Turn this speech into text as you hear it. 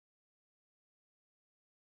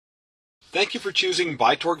Thank you for choosing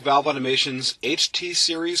BI-TORQ Valve Automation's HT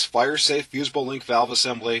Series Fire-Safe Fusible Link Valve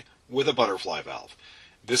Assembly with a butterfly valve.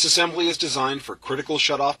 This assembly is designed for critical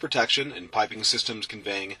shutoff protection in piping systems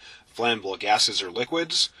conveying flammable gases or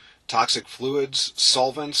liquids, toxic fluids,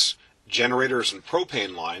 solvents, generators and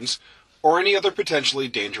propane lines, or any other potentially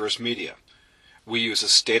dangerous media. We use a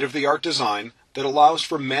state-of-the-art design that allows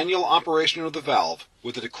for manual operation of the valve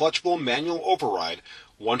with a declutchable manual override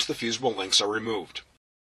once the fusible links are removed.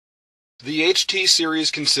 The HT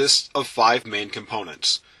series consists of 5 main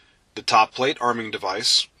components: the top plate arming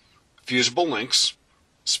device, fusible links,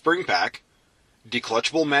 spring pack,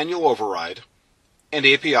 declutchable manual override, and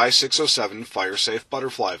API 607 fire-safe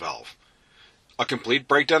butterfly valve. A complete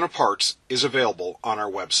breakdown of parts is available on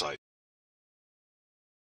our website.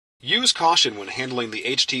 Use caution when handling the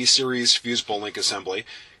HT series fusible link assembly,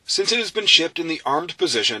 since it has been shipped in the armed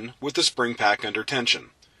position with the spring pack under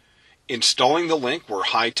tension. Installing the link where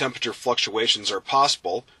high temperature fluctuations are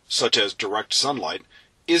possible, such as direct sunlight,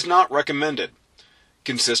 is not recommended.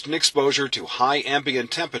 Consistent exposure to high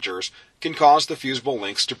ambient temperatures can cause the fusible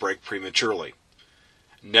links to break prematurely.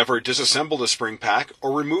 Never disassemble the spring pack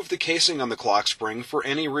or remove the casing on the clock spring for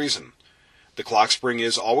any reason. The clock spring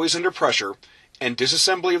is always under pressure, and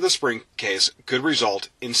disassembly of the spring case could result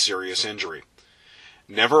in serious injury.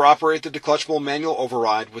 Never operate the declutchable manual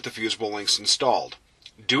override with the fusible links installed.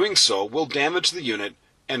 Doing so will damage the unit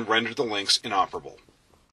and render the links inoperable.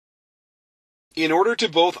 In order to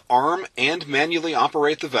both arm and manually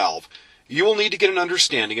operate the valve, you will need to get an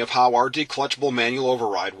understanding of how our declutchable manual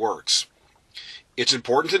override works. It's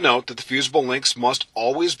important to note that the fusible links must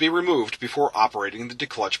always be removed before operating the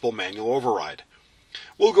declutchable manual override.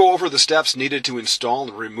 We'll go over the steps needed to install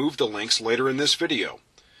and remove the links later in this video.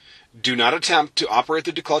 Do not attempt to operate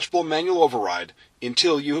the declutchable manual override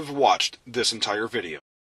until you have watched this entire video.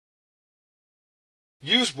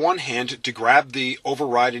 Use one hand to grab the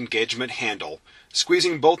override engagement handle,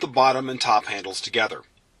 squeezing both the bottom and top handles together.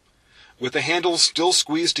 With the handles still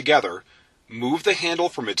squeezed together, move the handle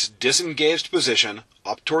from its disengaged position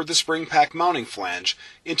up toward the spring pack mounting flange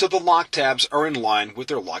until the lock tabs are in line with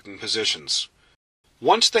their locking positions.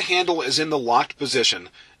 Once the handle is in the locked position,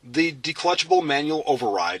 the declutchable manual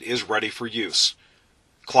override is ready for use.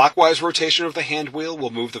 Clockwise rotation of the hand wheel will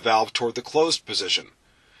move the valve toward the closed position.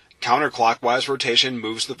 Counterclockwise rotation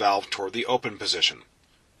moves the valve toward the open position.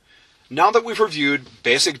 Now that we've reviewed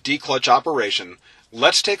basic declutch operation,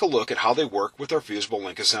 let's take a look at how they work with our fusible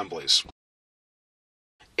link assemblies.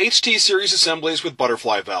 HT series assemblies with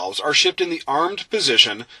butterfly valves are shipped in the armed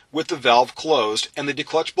position with the valve closed and the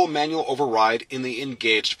declutchable manual override in the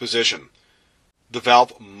engaged position. The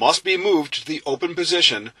valve must be moved to the open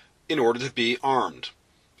position in order to be armed.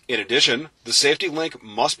 In addition, the safety link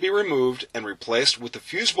must be removed and replaced with the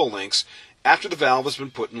fusible links after the valve has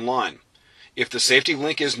been put in line. If the safety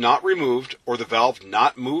link is not removed or the valve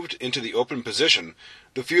not moved into the open position,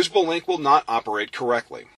 the fusible link will not operate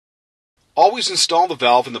correctly. Always install the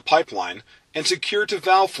valve in the pipeline and secure to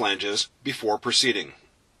valve flanges before proceeding.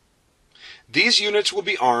 These units will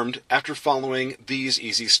be armed after following these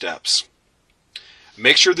easy steps.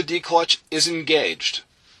 Make sure the declutch is engaged.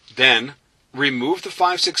 Then, remove the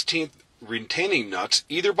 5/16 retaining nuts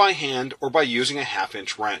either by hand or by using a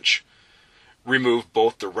 1/2-inch wrench. Remove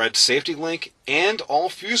both the red safety link and all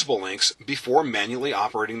fusible links before manually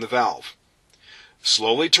operating the valve.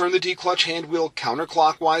 Slowly turn the declutch hand wheel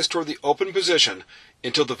counterclockwise toward the open position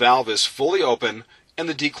until the valve is fully open and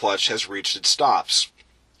the declutch has reached its stops.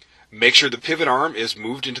 Make sure the pivot arm is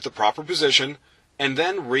moved into the proper position and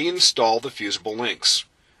then reinstall the fusible links.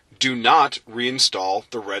 Do not reinstall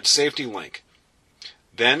the red safety link.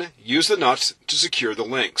 Then use the nuts to secure the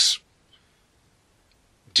links.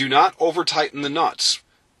 Do not over-tighten the nuts.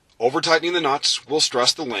 Over-tightening the nuts will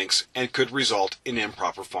stress the links and could result in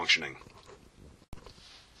improper functioning.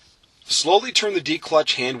 Slowly turn the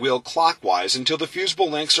declutch hand wheel clockwise until the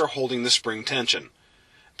fusible links are holding the spring tension.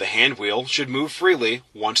 The hand wheel should move freely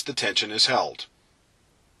once the tension is held.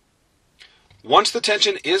 Once the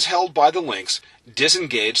tension is held by the links,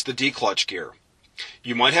 disengage the declutch gear.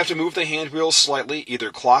 You might have to move the hand wheel slightly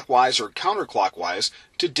either clockwise or counterclockwise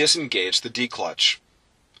to disengage the declutch.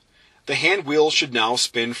 The hand wheel should now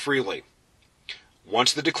spin freely.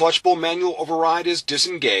 Once the declutchable manual override is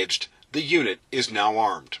disengaged, the unit is now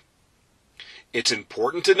armed. It's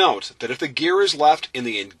important to note that if the gear is left in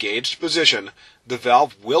the engaged position, the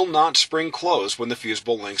valve will not spring close when the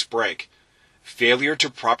fusible links break. Failure to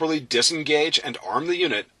properly disengage and arm the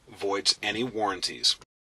unit voids any warranties.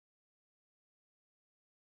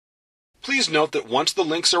 Please note that once the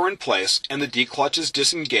links are in place and the declutch is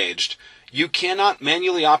disengaged, you cannot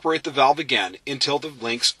manually operate the valve again until the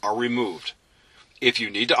links are removed. If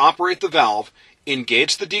you need to operate the valve,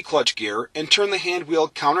 engage the declutch gear and turn the hand wheel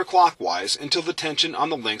counterclockwise until the tension on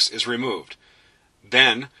the links is removed.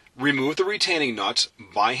 Then, remove the retaining nuts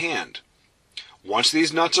by hand. Once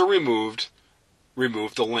these nuts are removed,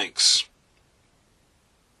 remove the links.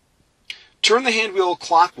 Turn the hand wheel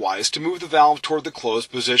clockwise to move the valve toward the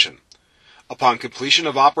closed position. Upon completion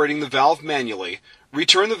of operating the valve manually,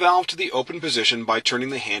 return the valve to the open position by turning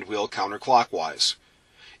the hand wheel counterclockwise.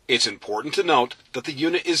 It's important to note that the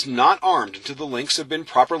unit is not armed until the links have been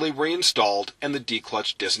properly reinstalled and the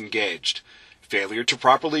declutch disengaged. Failure to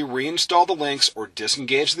properly reinstall the links or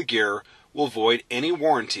disengage the gear will void any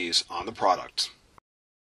warranties on the product.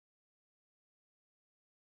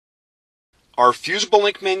 Our Fusible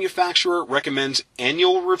link manufacturer recommends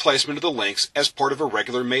annual replacement of the links as part of a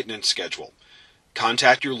regular maintenance schedule.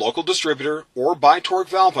 Contact your local distributor or BI-TORQ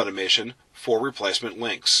Valve Automation for replacement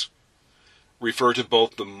links. Refer to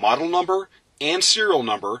both the model number and serial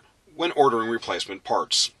number when ordering replacement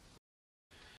parts.